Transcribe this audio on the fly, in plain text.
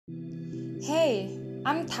Hey,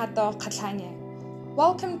 I'm Tato Katlanye.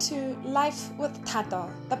 Welcome to Life with Tato,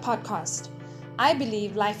 the podcast. I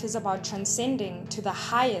believe life is about transcending to the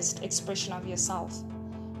highest expression of yourself.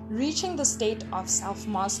 Reaching the state of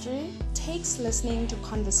self-mastery takes listening to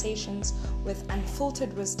conversations with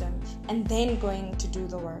unfiltered wisdom and then going to do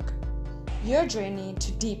the work. Your journey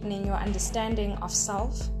to deepening your understanding of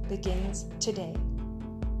self begins today.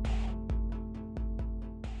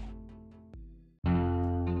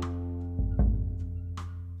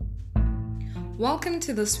 Welcome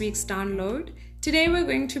to this week's download. Today we're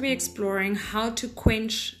going to be exploring how to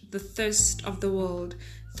quench the thirst of the world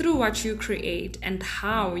through what you create and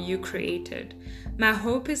how you create it. My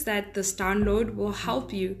hope is that this download will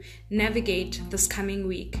help you navigate this coming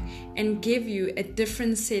week and give you a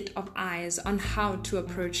different set of eyes on how to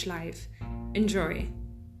approach life. Enjoy.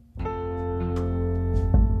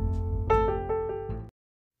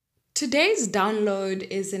 Today's download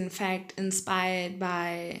is in fact inspired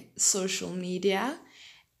by social media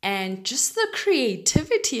and just the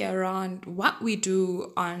creativity around what we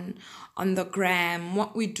do on the gram,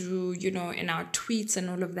 what we do, in our tweets and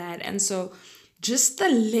all of that. And so just the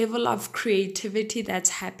level of creativity that's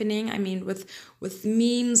happening, with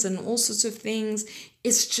memes and all sorts of things,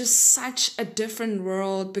 it's just such a different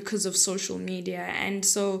world because of social media. And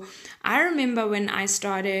so I remember when I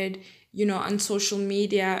started on social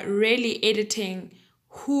media, really editing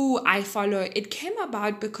who I follow, it came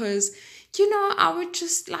about because, I would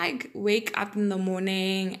just wake up in the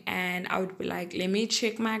morning and I would be like, let me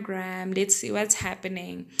check my gram, let's see what's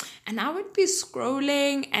happening. And I would be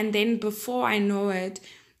scrolling, and then before I know it,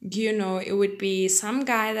 it would be some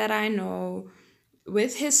guy that I know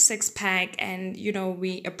with his six-pack, and,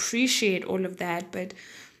 we appreciate all of that. But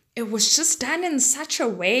it was just done in such a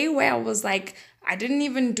way where I was like, I didn't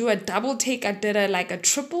even do a double take. I did a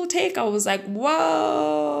triple take. I was like,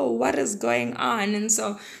 whoa, what is going on? And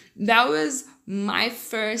so that was my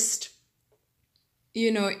first,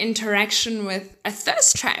 interaction with a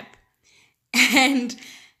thirst trap. And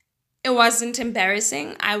it wasn't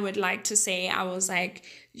embarrassing. I would like to say I was like,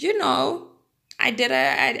 I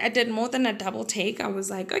did more than a double take. I was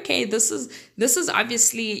like, okay, this is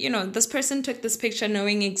obviously, this person took this picture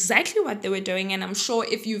knowing exactly what they were doing. And I'm sure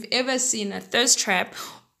if you've ever seen a thirst trap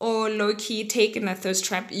or low-key taken a thirst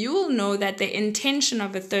trap, you will know that the intention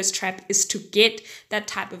of a thirst trap is to get that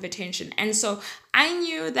type of attention. And so I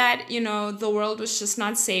knew that, the world was just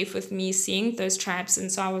not safe with me seeing thirst traps.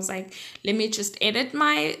 And so I was like, let me just edit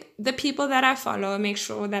the people that I follow, make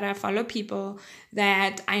sure that I follow people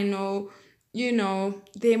that I know,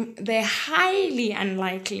 they're highly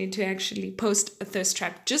unlikely to actually post a thirst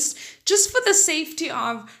trap just for the safety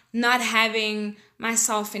of not having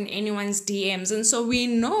myself in anyone's DMs. And so we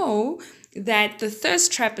know that the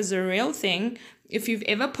thirst trap is a real thing. If you've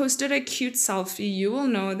ever posted a cute selfie, you will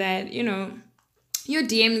know that, your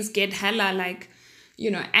DMs get hella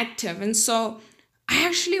active. And so I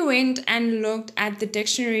actually went and looked at the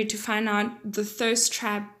dictionary to find out the thirst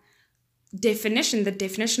trap definition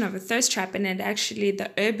of a thirst trap, and it actually, the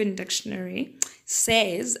Urban Dictionary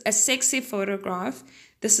says a sexy photograph.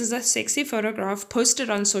 This is a sexy photograph posted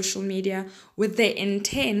on social media with the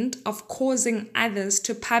intent of causing others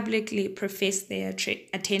to publicly profess their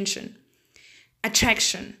attraction.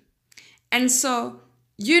 And so,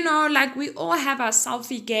 we all have our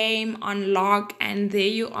selfie game on lock, and there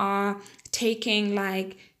you are taking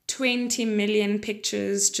 20 million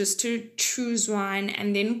pictures just to choose one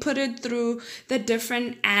and then put it through the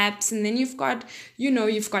different apps. And then you've got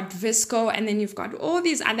Visco, and then you've got all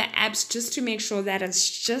these other apps just to make sure that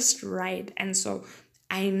it's just right. And so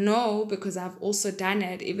I know, because I've also done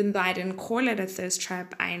it, even though I didn't call it a thirst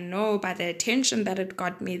trap, I know by the attention that it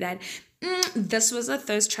got me that this was a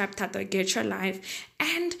thirst trap, Tato, get your life.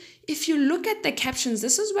 And if you look at the captions,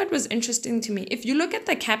 this is what was interesting to me. If you look at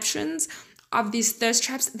the captions of these thirst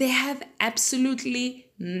traps, they have absolutely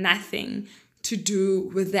nothing to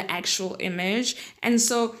do with the actual image. And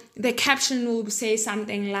so the caption will say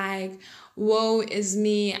something like, woe is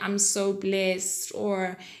me, I'm so blessed,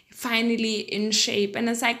 or finally in shape. And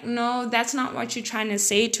it's like, no, that's not what you're trying to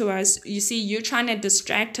say to us. You see, you're trying to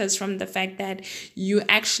distract us from the fact that you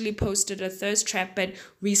actually posted a thirst trap, but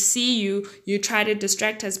we see you try to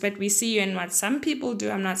distract us, but we see you. And what some people do,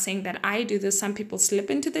 I'm not saying that I do this, some people slip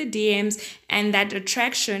into the DMs, and that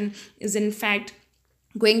attraction is in fact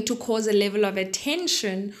going to cause a level of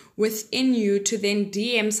attention within you to then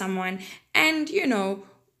DM someone. And,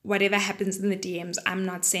 whatever happens in the DMs, I'm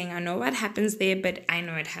not saying I know what happens there, but I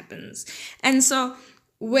know it happens. And so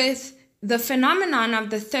with the phenomenon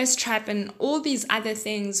of the thirst trap and all these other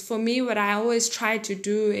things, for me, what I always try to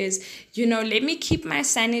do is, let me keep my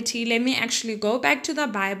sanity. Let me actually go back to the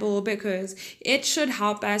Bible, because it should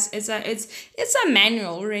help us. It's a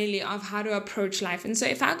manual, really, of how to approach life. And so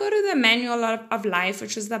if I go to the manual of life,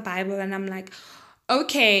 which is the Bible, and I'm like,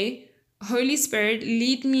 okay, Holy Spirit,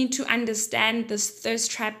 lead me to understand this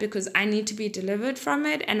thirst trap, because I need to be delivered from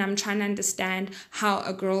it. And I'm trying to understand how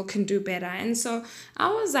a girl can do better. And so I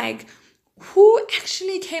was like, who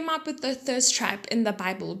actually came up with the thirst trap in the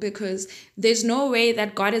Bible? Because there's no way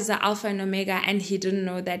that God is the Alpha and Omega and he didn't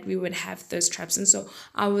know that we would have thirst traps. And so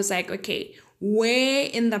I was like, okay, where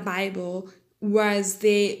in the Bible was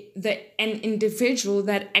there an individual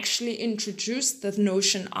that actually introduced the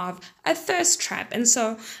notion of a thirst trap? And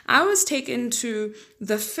so I was taken to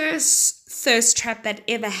the first thirst trap that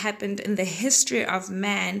ever happened in the history of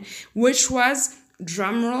man, which was,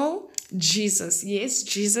 drumroll, Jesus. Yes,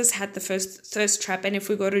 Jesus had the first thirst trap. And if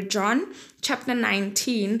we go to John chapter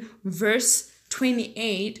 19, verse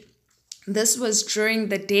 28, this was during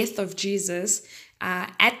the death of Jesus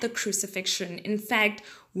at the crucifixion. In fact,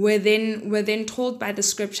 we're then told by the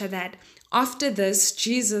scripture that after this,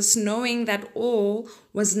 Jesus, knowing that all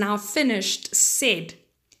was now finished, said,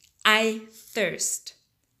 I thirst.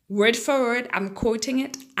 Word for word, I'm quoting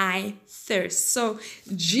it, I thirst. So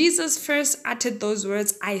Jesus first uttered those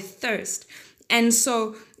words, I thirst. And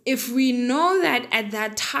so if we know that at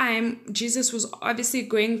that time, Jesus was obviously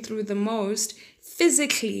going through the most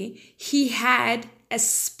physically, he had a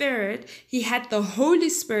spirit, he had the Holy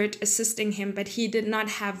Spirit assisting him, but he did not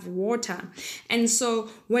have water. And so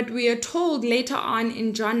what we are told later on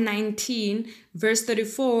in John 19, verse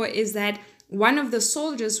 34, is that one of the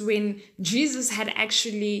soldiers, when Jesus had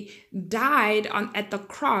actually died at the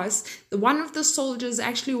cross, one of the soldiers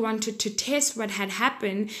actually wanted to test what had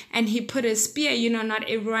happened, and he put a spear. Not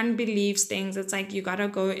everyone believes things. It's like you gotta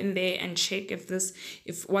go in there and check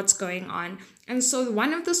if what's going on. And so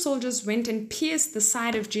one of the soldiers went and pierced the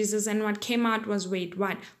side of Jesus, and what came out was, wait,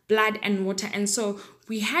 what? Blood and water. And so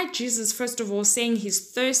we had Jesus, first of all, saying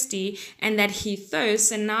he's thirsty and that he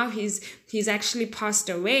thirsts, and now he's actually passed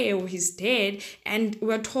away, or he's dead. And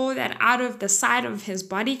we're told that out of the side of his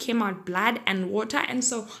body came out blood and water. And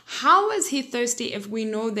so how was he thirsty if we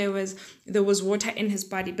know there was water in his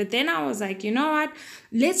body? But then I was like, you know what?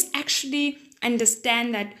 Let's actually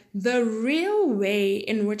understand that the real way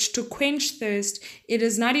in which to quench thirst, it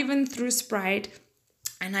is not even through Sprite.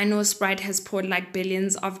 And I know Sprite has poured like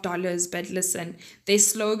billions of dollars, but listen, their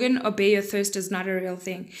slogan, obey your thirst, is not a real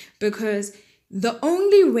thing, because the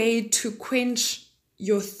only way to quench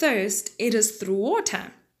your thirst, it is through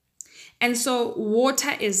water. And so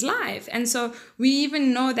water is life. And so we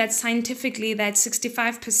even know that scientifically that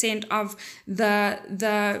 65% of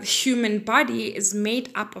the human body is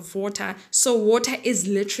made up of water. So water is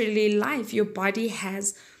literally life. Your body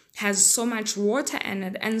has so much water in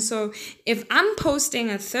it. And so if I'm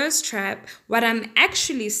posting a thirst trap, what I'm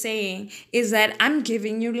actually saying is that I'm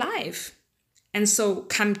giving you life. And so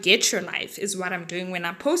come get your life is what I'm doing when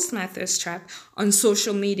I post my thirst trap on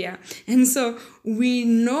social media. And so we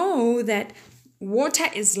know that water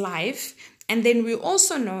is life. And then we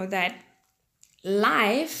also know that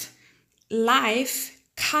life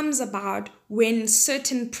comes about when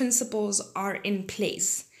certain principles are in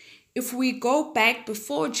place. If we go back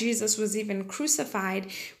before Jesus was even crucified,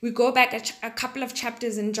 we go back a couple of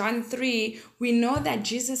chapters in John 3, we know that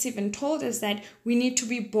Jesus even told us that we need to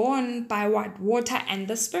be born by what? Water and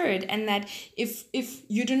the Spirit. And that if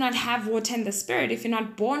you do not have water and the Spirit, if you're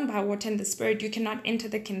not born by water and the Spirit, you cannot enter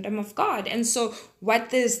the kingdom of God. And so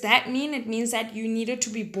what does that mean? It means that you needed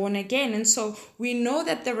to be born again. And so we know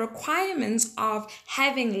that the requirements of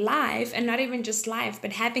having life, and not even just life,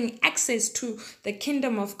 but having access to the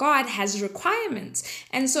kingdom of God has requirements.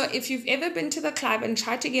 And so if you've ever been to the club and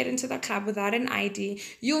tried to get into the club without an ID,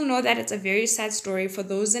 you'll know that it's a very sad story for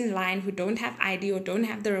those in line who don't have ID or don't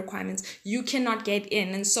have the requirements. You cannot get in.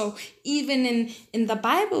 And so even in the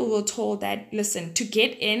Bible, we're told that, listen, to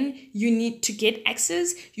get in, you need to get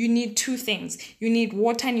access, you need two things. You need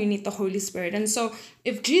water and you need the Holy Spirit. And so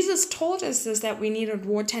if Jesus told us this, that we needed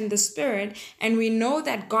water and the Spirit, and we know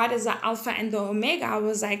that God is the Alpha and the Omega, I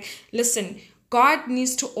was like, listen, God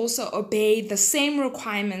needs to also obey the same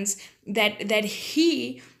requirements that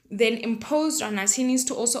he then imposed on us. He needs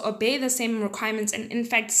to also obey the same requirements and in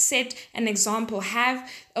fact set an example, have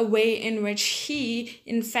a way in which he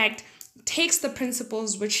in fact takes the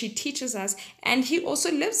principles which he teaches us and he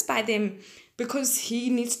also lives by them, because he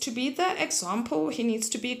needs to be the example, he needs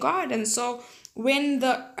to be God. And so when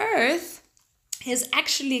the earth is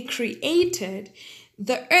actually created,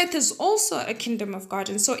 the earth is also a kingdom of God.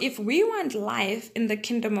 And so if we want life in the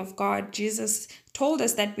kingdom of God, Jesus told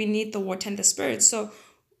us that we need the water and the spirit. So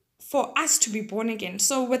for us to be born again.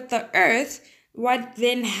 So with the earth, what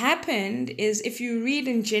then happened is, if you read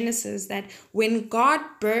in Genesis, that when God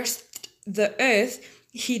birthed the earth,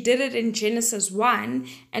 he did it in Genesis 1,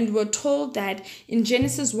 and we're told that in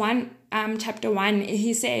Genesis 1, chapter 1,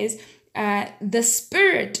 he says, the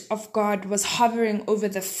Spirit of God was hovering over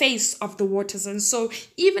the face of the waters. And so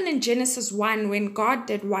even in Genesis 1, when God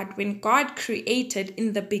did what? When God created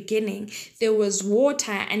in the beginning, there was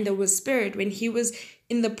water and there was spirit when he was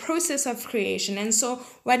in the process of creation. And so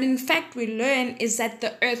what in fact we learn is that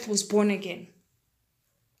the earth was born again.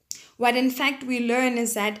 What in fact we learn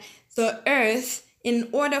is that the earth, in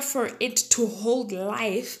order for it to hold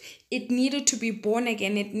life, it needed to be born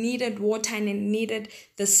again. It needed water and it needed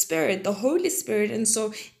the Spirit, the Holy Spirit. And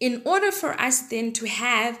so in order for us then to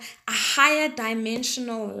have a higher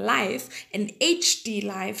dimensional life, an HD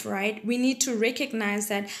life, right, we need to recognize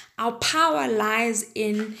that our power lies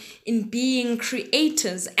in being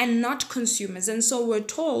creators and not consumers. And so we're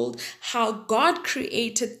told how God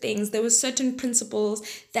created things. There were certain principles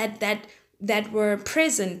that were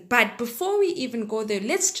present. But before we even go there,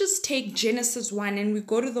 let's just take Genesis 1 and we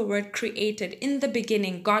go to the word created. In the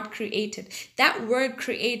beginning, God created. That word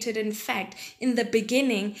created, in fact, in the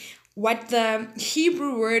beginning, what the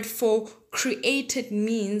Hebrew word for created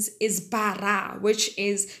means is bara, which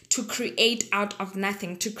is to create out of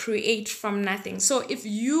nothing, to create from nothing. So if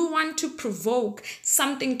you want to provoke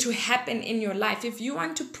something to happen in your life, if you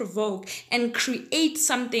want to provoke and create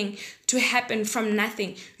something to happen from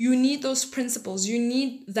nothing, you need those principles. You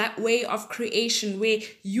need that way of creation where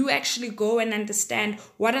you actually go and understand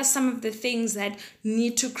what are some of the things that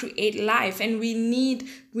need to create life. And we need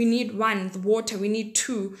one, the water. We need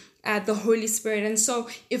two, the Holy Spirit. And so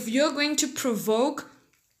if you're going to provoke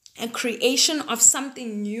a creation of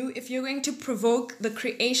something new, if you're going to provoke the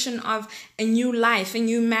creation of a new life, a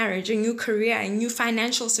new marriage, a new career, a new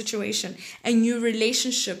financial situation, a new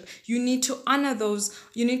relationship, you need to honor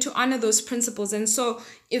those principles. And so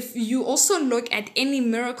if you also look at any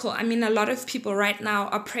miracle, I mean, a lot of people right now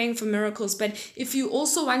are praying for miracles, but if you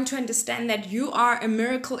also want to understand that you are a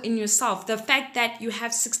miracle in yourself, the fact that you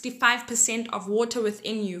have 65% of water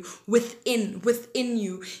within you,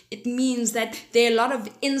 it means that there are a lot of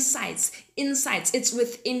insights. It's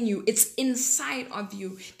within you. It's inside of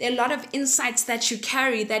you. There are a lot of insights that you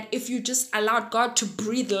carry that if you just allowed God to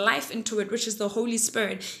breathe life into it, which is the Holy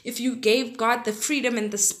Spirit, if you gave God the freedom and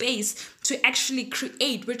the space to actually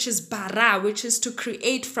create, which is bara, which is to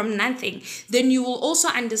create from nothing, then you will also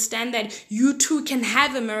understand that you too can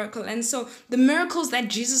have a miracle. And so the miracles that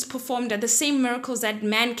Jesus performed are the same miracles that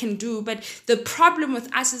man can do. But the problem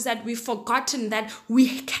with us is that we've forgotten that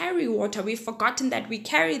we carry water. We've forgotten that we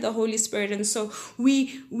carry the Holy Spirit. And so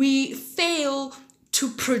we fail to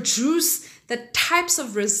produce the types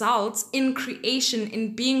of results in creation,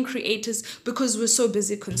 in being creators, because we're so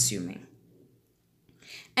busy consuming.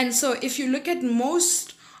 And so if you look at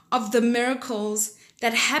most of the miracles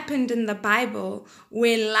that happened in the Bible,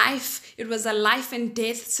 where it was a life and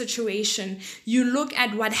death situation, you look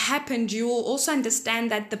at what happened, you will also understand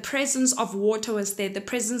that the presence of water was there, the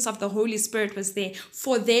presence of the Holy Spirit was there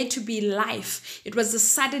for there to be life. It was a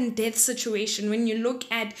sudden death situation. When you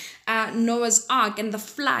look at Noah's Ark and the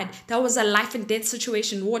flood, that was a life and death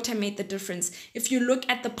situation. Water made the difference. If you look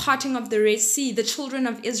at the parting of the Red Sea, the children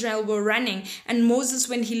of Israel were running, and Moses,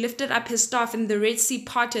 when he lifted up his staff and the Red Sea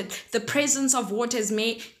parted, the presence of water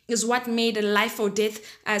is what made a life or death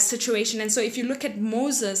situation. And so if you look at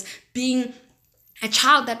Moses being a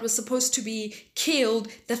child that was supposed to be killed,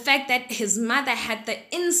 the fact that his mother had the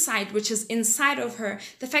insight, which is inside of her,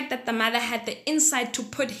 the fact that the mother had the insight to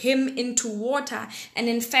put him into water, and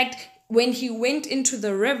in fact, when he went into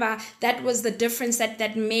the river, that was the difference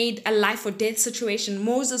that made a life or death situation.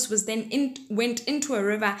 Moses was then went into a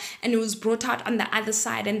river and it was brought out on the other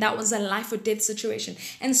side, and that was a life or death situation.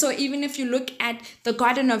 And so even if you look at the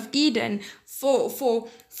Garden of Eden, for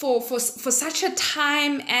such a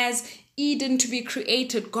time as Eden to be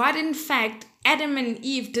created, God, in fact, Adam and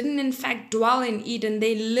Eve didn't in fact dwell in Eden.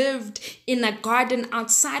 They lived in a garden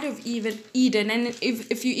outside of Eden. And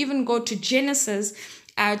if you even go to Genesis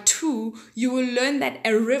 2, you will learn that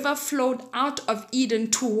a river flowed out of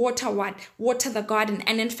Eden to water the garden.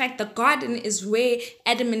 And in fact, the garden is where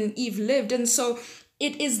Adam and Eve lived. And so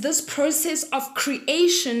it is this process of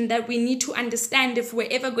creation that we need to understand if we're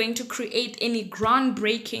ever going to create any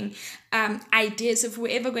groundbreaking ideas, if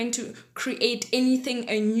we're ever going to create anything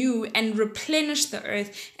anew and replenish the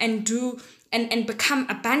earth and do and become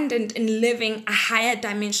abundant in living a higher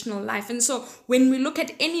dimensional life. And so when we look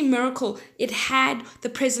at any miracle, it had the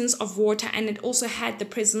presence of water, and it also had the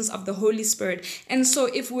presence of the Holy Spirit. And so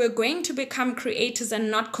if we're going to become creators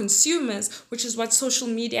and not consumers, which is what social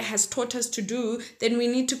media has taught us to do, then we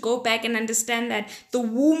need to go back and understand that the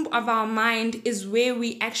womb of our mind is where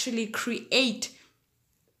we actually create.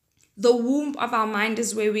 The womb of our mind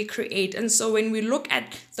is where we create. And so when we look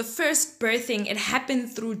at the first birthing, it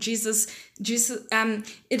happened through Jesus.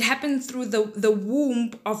 It happened through the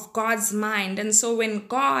womb of God's mind. And so when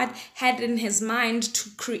God had in his mind to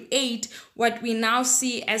create what we now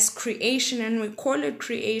see as creation, and we call it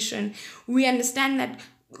creation, we understand that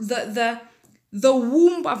the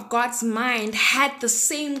womb of God's mind had the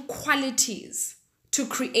same qualities to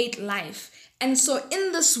create life. And so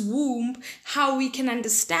in this womb, how we can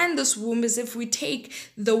understand this womb is if we take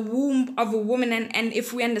the womb of a woman, and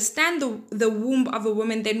if we understand the womb of a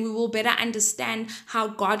woman, then we will better understand how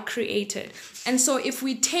God created. And so if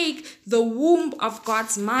we take the womb of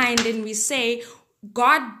God's mind and we say,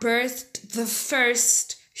 God birthed the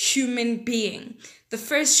first human being, the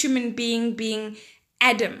first human being being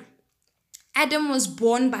Adam. Adam was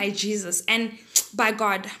born by Jesus and by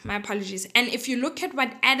God, my apologies. And if you look at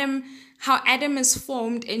how Adam is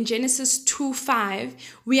formed in Genesis 2:5,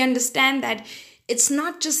 we understand that it's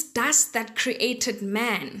not just dust that created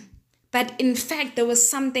man, but in fact there was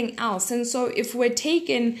something else. And so if we're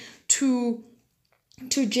taken to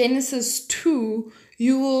Genesis 2,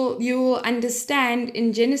 you will understand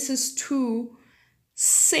in Genesis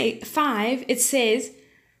 2:5, it says,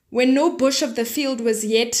 when no bush of the field was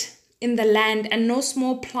yet in the land, and no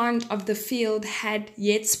small plant of the field had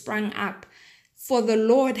yet sprung up, for the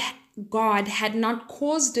Lord God had not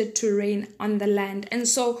caused it to rain on the land. And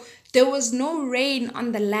so there was no rain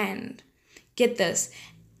on the land. Get this.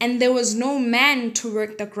 And there was no man to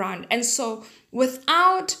work the ground. And so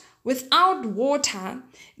without water,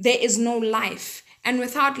 there is no life. And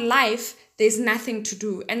without life, there's nothing to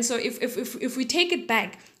do. And so if we take it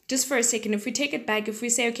back, just for a second, if we take it back, if we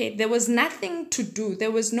say, okay, there was nothing to do,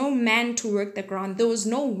 there was no man to work the ground, there was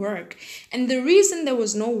no work. And the reason there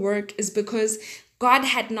was no work is because God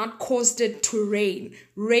had not caused it to rain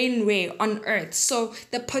where? On earth. So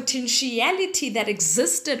the potentiality that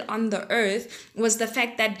existed on the earth was the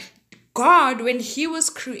fact that God, when he was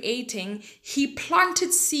creating, he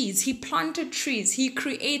planted seeds, he planted trees, he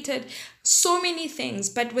created so many things,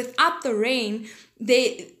 but without the rain,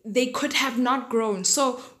 they could have not grown.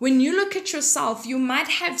 So when you look at yourself, you might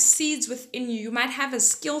have seeds within you. You might have a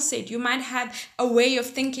skill set. You might have a way of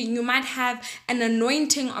thinking. You might have an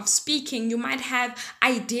anointing of speaking. You might have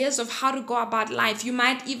ideas of how to go about life. You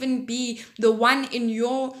might even be the one in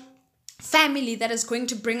your family that is going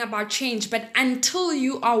to bring about change. But until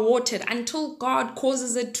you are watered, until God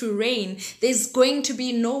causes it to rain, there's going to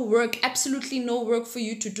be no work, absolutely no work for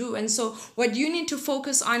you to do. And so what you need to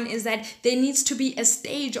focus on is that there needs to be a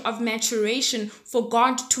stage of maturation for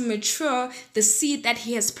God to mature the seed that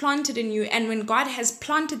he has planted in you. And when God has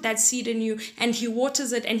planted that seed in you and he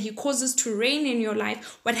waters it and he causes to rain in your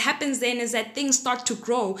life, what happens then is that things start to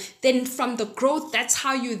grow. Then from the growth, that's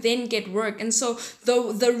how you then get work. And so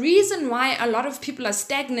the reason why a lot of people are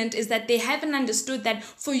stagnant is that they haven't understood that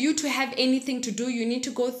for you to have anything to do, you need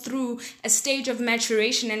to go through a stage of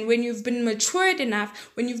maturation. And when you've been matured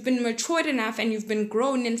enough and you've been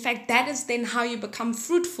grown, in fact, that is then how you become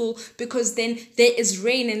fruitful, because then there is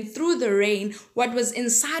rain, and through the rain, what was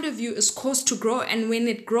inside of you is caused to grow. And when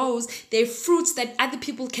it grows, there are fruits that other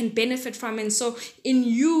people can benefit from. And so in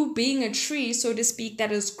you being a tree, so to speak,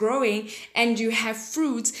 that is growing, and you have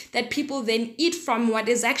fruits that people then eat from, what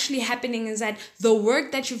is actually happening is that the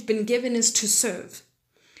work that you've been given is to serve.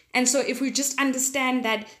 And so if we just understand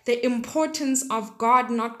that the importance of God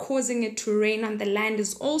not causing it to rain on the land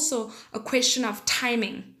is also a question of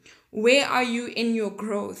timing. Where are you in your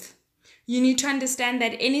growth? You need to understand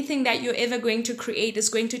that anything that you're ever going to create is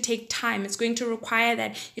going to take time. It's going to require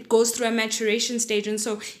that it goes through a maturation stage. And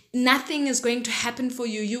so nothing is going to happen for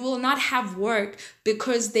you. You will not have work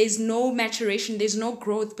because there's no maturation, there's no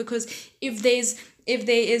growth. Because if there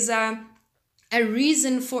is a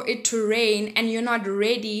reason for it to rain and you're not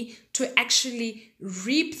ready to actually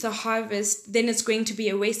reap the harvest, then it's going to be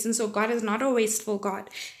a waste. And so God is not a wasteful God.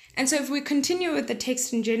 And so if we continue with the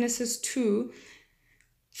text in Genesis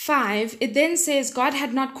 2:5, it then says, God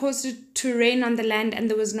had not caused it to rain on the land, and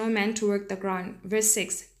there was no man to work the ground. Verse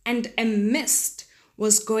 6, and a mist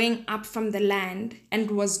was going up from the land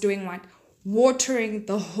and was doing what? Watering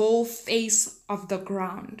the whole face of the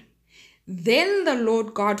ground. Then the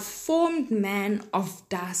Lord God formed man of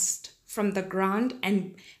dust from the ground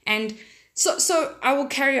and So I will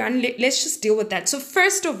carry on. Let's just deal with that. So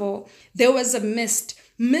first of all, there was a mist.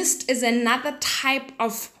 Mist is another type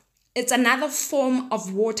of, it's another form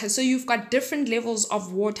of water. So you've got different levels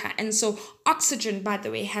of water. And so oxygen, by the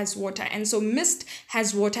way, has water. And so mist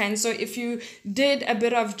has water. And so if you did a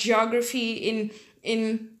bit of geography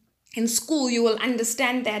in school, you will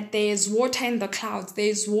understand that there's water in the clouds,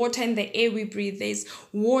 there's water in the air we breathe, there's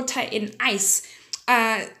water in ice.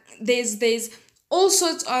 There's all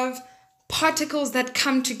sorts of particles that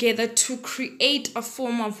come together to create a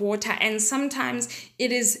form of water, and sometimes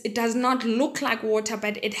it does not look like water,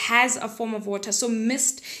 but it has a form of water. So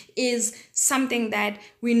mist is something that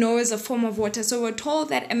we know is a form of water. So we're told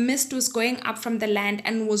that a mist was going up from the land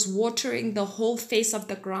and was watering the whole face of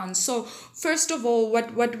the ground. So first of all,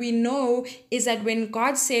 what we know is that when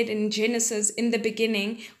God said in Genesis, in the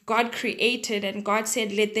beginning, God created, and God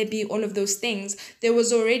said, let there be all of those things, there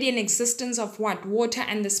was already an existence of what? Water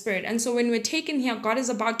and the Spirit. And so when we're taken here, God is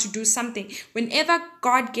about to do something. Whenever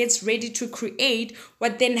God gets ready to create,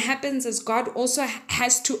 what then happens is God also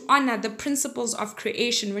has to honor the principles of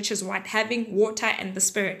creation, which is what? Having water and the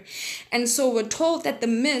Spirit. And so we're told that the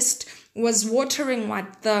mist was watering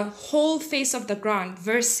what? The whole face of the ground.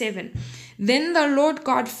 Verse 7. Then the Lord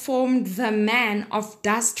God formed the man of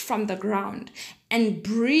dust from the ground and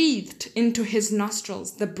breathed into his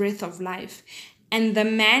nostrils the breath of life. And the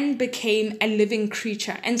man became a living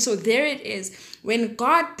creature. And so there it is. When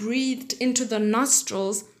God breathed into the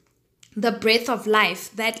nostrils the breath of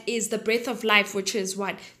life, that is the breath of life, which is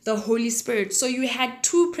what? The Holy Spirit. So you had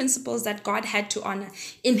two principles that God had to honor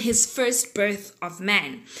in his first birth of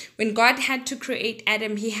man. When God had to create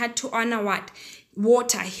Adam, he had to honor what?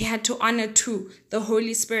 Water. He had to honor two, the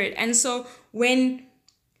Holy Spirit. And so when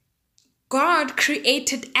God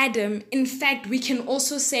created Adam, in fact, we can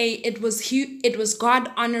also say it was God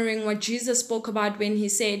honoring what Jesus spoke about when he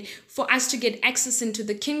said, for us to get access into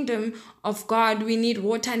the kingdom of God, we need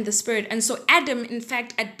water and the Spirit. And so Adam, in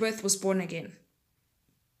fact, at birth was born again.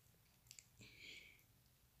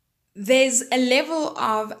 There's a level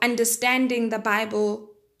of understanding the Bible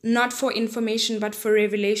not for information, but for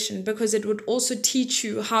revelation, because it would also teach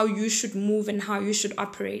you how you should move and how you should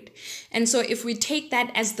operate. And so if we take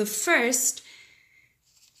that as the first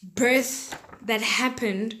birth that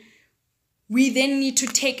happened, we then need to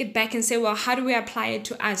take it back and say, well, how do we apply it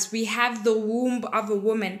to us? We have the womb of a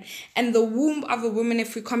woman. And the womb of a woman,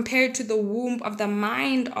 if we compare it to the womb of the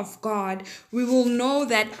mind of God, we will know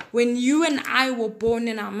that when you and I were born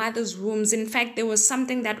in our mother's wombs, in fact, there was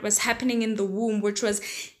something that was happening in the womb, which was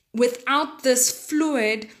without this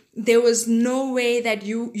fluid, there was no way that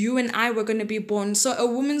you and I were going to be born. So a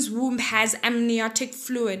woman's womb has amniotic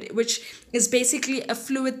fluid, which is basically a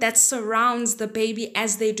fluid that surrounds the baby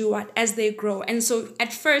as they do what? As they grow. And so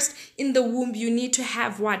at first in the womb, you need to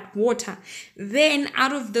have what? Water. Then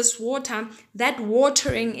out of this water, that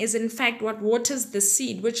watering is in fact what waters the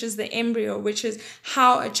seed, which is the embryo, which is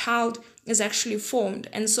how a child is actually formed.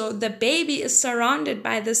 And so the baby is surrounded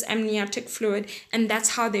by this amniotic fluid, and that's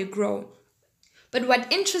how they grow. But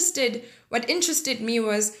what interested me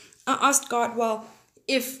was, I asked God, well,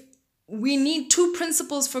 if we need two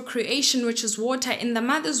principles for creation, which is water, in the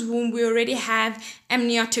mother's womb, we already have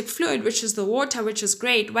amniotic fluid, which is the water, which is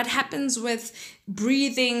great. What happens with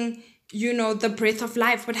breathing, the breath of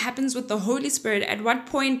life? What happens with the Holy Spirit? At what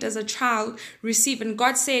point does a child receive? And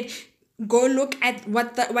God said, go look at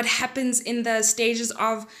what happens in the stages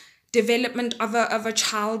of development of a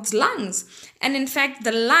child's lungs. And in fact,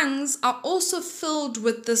 the lungs are also filled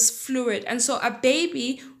with this fluid. And so a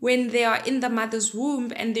baby, when they are in the mother's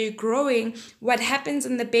womb and they're growing, what happens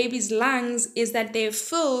in the baby's lungs is that they're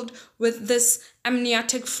filled with this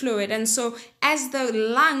amniotic fluid. And so as the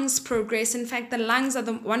lungs progress, in fact, the lungs are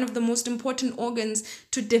one of the most important organs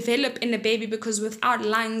to develop in a baby, because without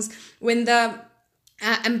lungs, when the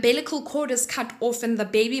umbilical cord is cut off and the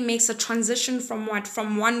baby makes a transition from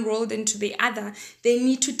one world into the other, they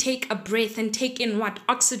need to take a breath and take in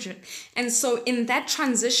oxygen. And so in that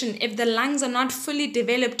transition, if the lungs are not fully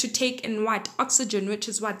developed to take in oxygen, which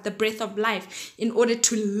is the breath of life, in order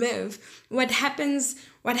to live, what happens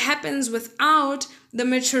without the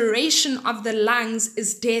maturation of the lungs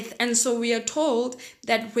is death. And so we are told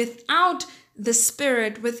that without the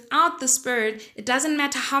Spirit, it doesn't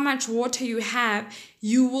matter how much water you have,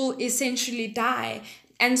 you will essentially die.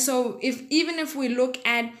 And so even if we look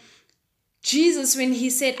at Jesus, when he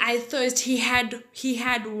said, I thirst, he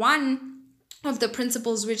had one of the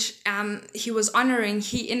principles which he was honoring.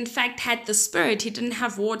 He in fact had the Spirit, he didn't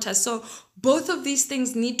have water. So both of these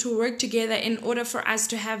things need to work together in order for us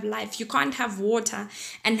to have life. You can't have water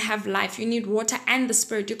and have life. You need water and the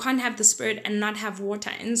Spirit. You can't have the Spirit and not have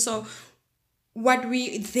water. And so what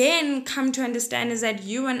we then come to understand is that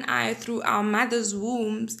you and I, through our mother's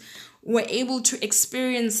wombs, were able to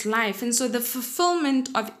experience life. And so the fulfillment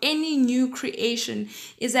of any new creation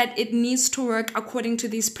is that it needs to work according to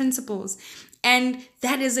these principles. And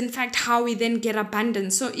that is in fact how we then get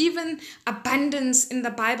abundance. So even abundance in the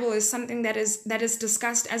Bible is something that is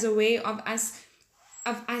discussed as a way of us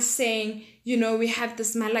saying, we have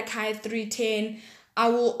this Malachi 3:10, I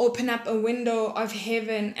will open up a window of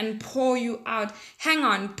heaven and pour you out. Hang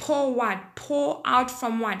on, pour what? Pour out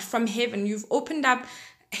from what? From heaven. You've opened up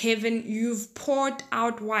heaven, you've poured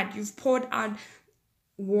out what? You've poured out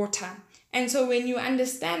water. And so when you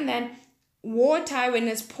understand that water, when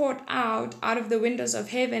it's poured out of the windows of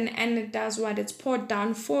heaven, and it does what? It's poured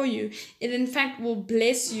down for you, it in fact will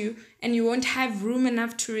bless you, and you won't have room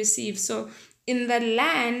enough to receive. So in the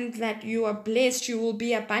land that you are blessed, you will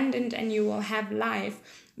be abundant and you will have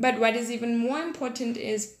life. But what is even more important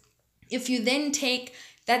is, if you then take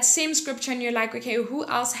that same scripture and you're like, okay, who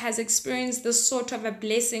else has experienced this sort of a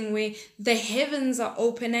blessing where the heavens are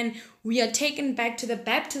open and we are taken back to the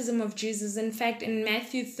baptism of Jesus? In fact, in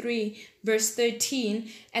Matthew 3 verse 13,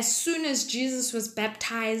 as soon as Jesus was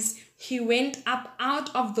baptized, he went up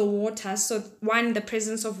out of the water. So one, the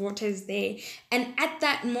presence of water is there. And at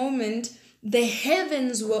that moment, the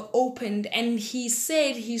heavens were opened, and he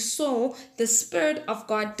said he saw the Spirit of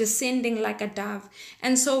God descending like a dove.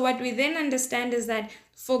 And so what we then understand is that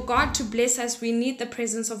for God to bless us, we need the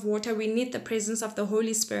presence of water, we need the presence of the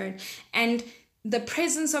Holy Spirit, and the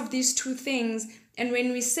presence of these two things. And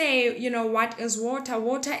when we say, what is water?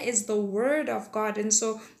 Water is the word of God. And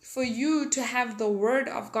so for you to have the word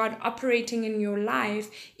of God operating in your life,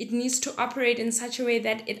 it needs to operate in such a way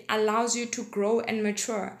that it allows you to grow and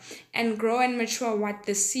mature. And grow and mature what?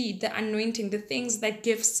 The seed, the anointing, the things, that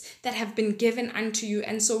gifts that have been given unto you.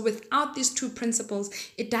 And so without these two principles,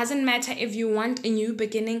 it doesn't matter if you want a new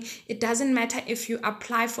beginning. It doesn't matter if you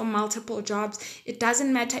apply for multiple jobs. It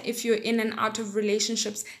doesn't matter if you're in and out of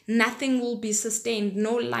relationships. Nothing will be sustained.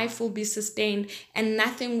 No life will be sustained, and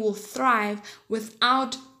nothing will thrive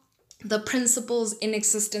without the principles in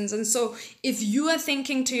existence. And so if you are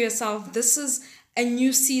thinking to yourself, this is a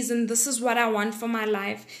new season, this is what I want for my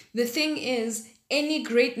life, the thing is, any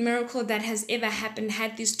great miracle that has ever happened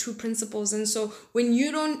had these two principles. And so when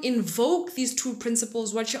you don't invoke these two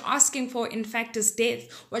principles, what you're asking for, in fact, is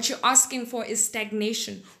death. What you're asking for is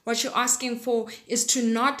stagnation. What you're asking for is to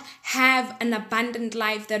not have an abundant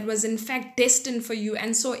life that was, in fact, destined for you.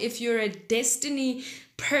 And so if you're a destiny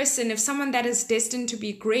person, if someone that is destined to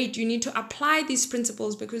be great, you need to apply these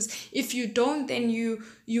principles, because if you don't, then you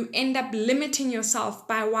end up limiting yourself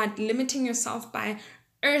by what? Limiting yourself by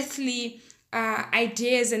earthly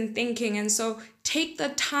ideas and thinking. And so take the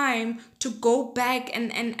time to go back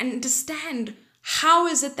and understand, how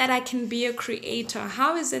is it that I can be a creator?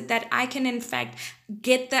 How is it that I can in fact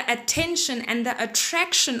get the attention and the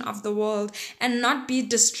attraction of the world and not be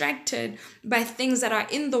distracted by things that are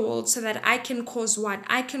in the world, so that I can cause what?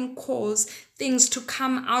 I can cause things to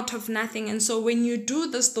come out of nothing. And so when you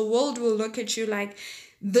do this, the world will look at you like,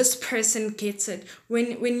 this person gets it.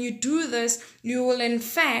 When you do this, you will in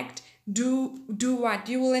fact do what?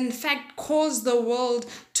 You will in fact cause the world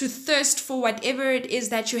to thirst for whatever it is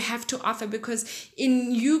that you have to offer, because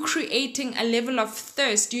in you creating a level of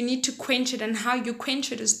thirst, you need to quench it, and how you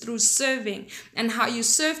quench it is through serving, and how you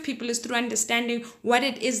serve people is through understanding what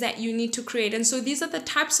it is that you need to create. And so these are the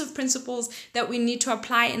types of principles that we need to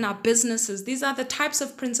apply in our businesses. These are the types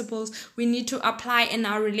of principles we need to apply in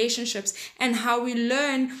our relationships. And how we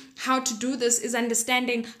learn how to do this is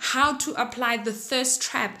understanding how to apply the thirst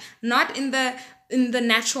trap, not in the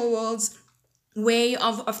natural world's way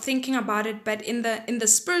of thinking about it, but in the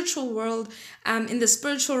spiritual world, in the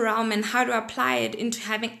spiritual realm, and how to apply it into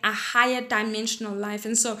having a higher dimensional life.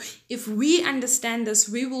 And so if we understand this,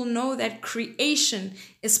 we will know that creation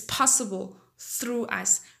is possible through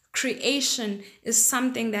us. Creation is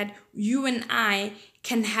something that you and I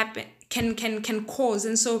can happen, can cause.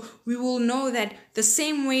 And so we will know that the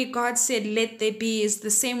same way God said let there be is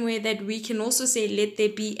the same way that we can also say let there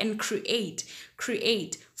be, and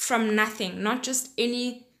create from nothing. Not just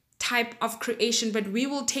any type of creation, but we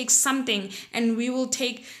will take something, and we will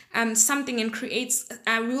take something and create,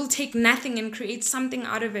 we will take nothing and create something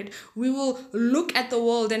out of it. We will look at the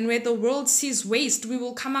world, and where the world sees waste, we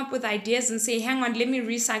will come up with ideas and say, hang on, let me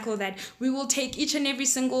recycle that. We will take each and every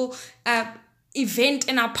single event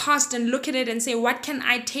in our past and look at it and say, what can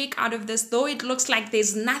I take out of this? Though it looks like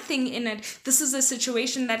there's nothing in it, this is a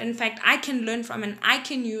situation that in fact I can learn from and I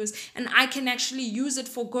can use, and I can actually use it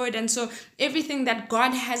for good. And so everything that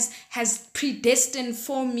God has predestined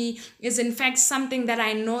for me is in fact something that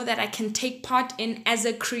I know that I can take part in as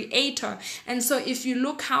a creator. And so if you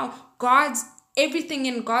look how everything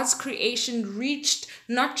in God's creation reached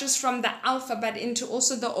not just from the Alpha, but into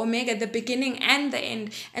also the Omega, the beginning and the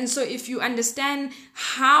end. And so if you understand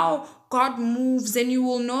how God moves, then you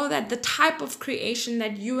will know that the type of creation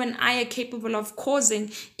that you and I are capable of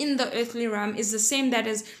causing in the earthly realm is the same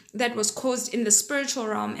that was caused in the spiritual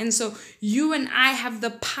realm. And so you and I have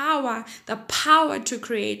the power to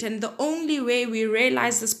create. And the only way we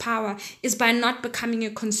realize this power is by not becoming a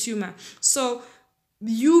consumer. So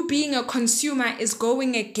you being a consumer is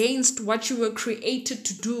going against what you were created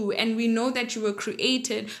to do. And we know that you were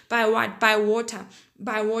created by what? By water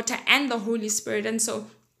and the Holy Spirit. And so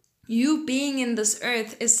you being in this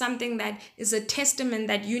earth is something that is a testament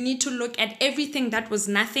that you need to look at everything that was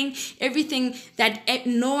nothing, everything that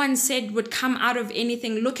no one said would come out of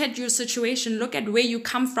anything. Look at your situation, look at where you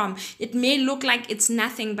come from. It may look like it's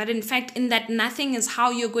nothing, but in fact, in that nothing is how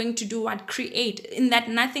you're going to do what? Create. In that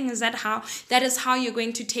nothing that is how you're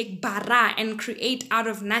going to take bara and create out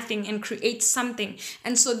of nothing and create something.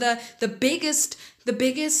 And so the biggest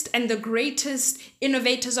and the greatest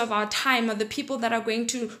innovators of our time are the people that are going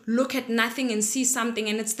to look at nothing and see something.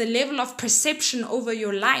 And it's the level of perception over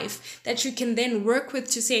your life that you can then work with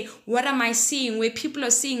to say, what am I seeing? Where people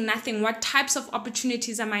are seeing nothing, what types of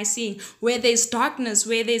opportunities am I seeing? Where there's darkness,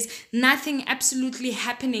 where there's nothing absolutely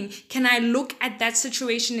happening, can I look at that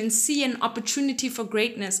situation and see an opportunity for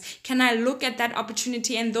greatness? Can I look at that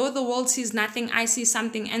opportunity, and though the world sees nothing, I see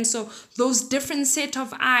something? And so those different set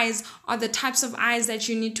of eyes are the types of eyes that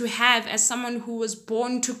you need to have as someone who was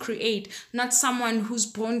born to create, not someone who's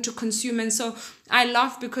born to consume. And so I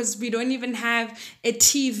laugh because we don't even have a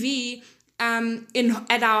TV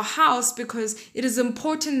at our house, because it is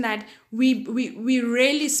important that we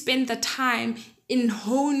really spend the time in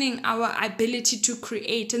honing our ability to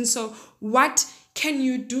create. And so what can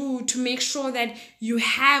you do to make sure that you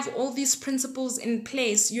have all these principles in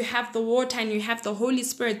place? You have the water and you have the Holy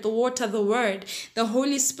Spirit, the water, the word, the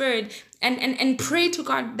Holy Spirit, and pray to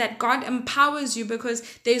God that God empowers you, because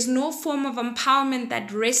there's no form of empowerment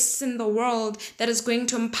that rests in the world that is going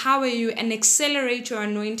to empower you and accelerate your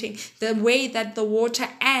anointing the way that the water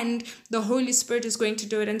and the Holy Spirit is going to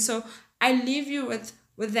do it. And so I leave you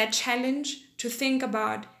with that challenge to think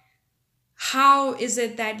about, how is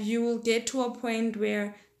it that you will get to a point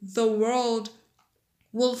where the world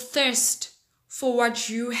will thirst for what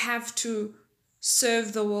you have to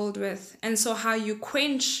serve the world with? And so how you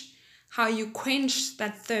quench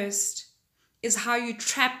that thirst is how you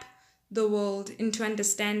trap the world into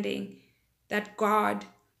understanding that God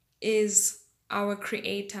is our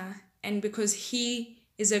creator. And because he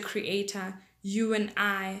is a creator, you and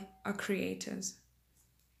I are creators.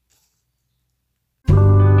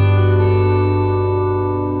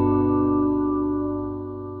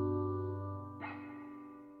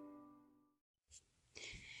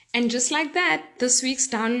 And just like that, this week's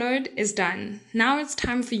download is done. Now it's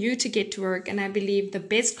time for you to get to work, and I believe the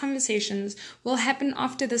best conversations will happen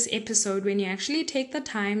after this episode when you actually take the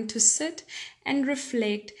time to sit and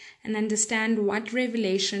reflect and understand what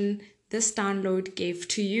revelation this download gave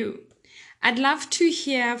to you. I'd love to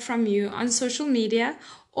hear from you on social media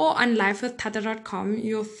or on lifewithtata.com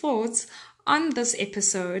your thoughts on this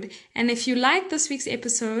episode. And if you like this week's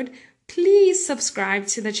episode, please subscribe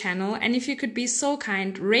to the channel, and if you could be so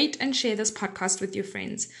kind, rate and share this podcast with your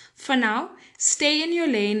friends. For now, stay in your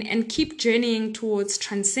lane and keep journeying towards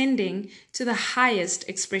transcending to the highest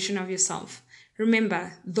expression of yourself.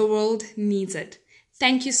 Remember, the world needs it.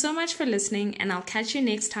 Thank you so much for listening, and I'll catch you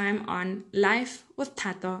next time on Life with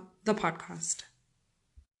Tata, the podcast.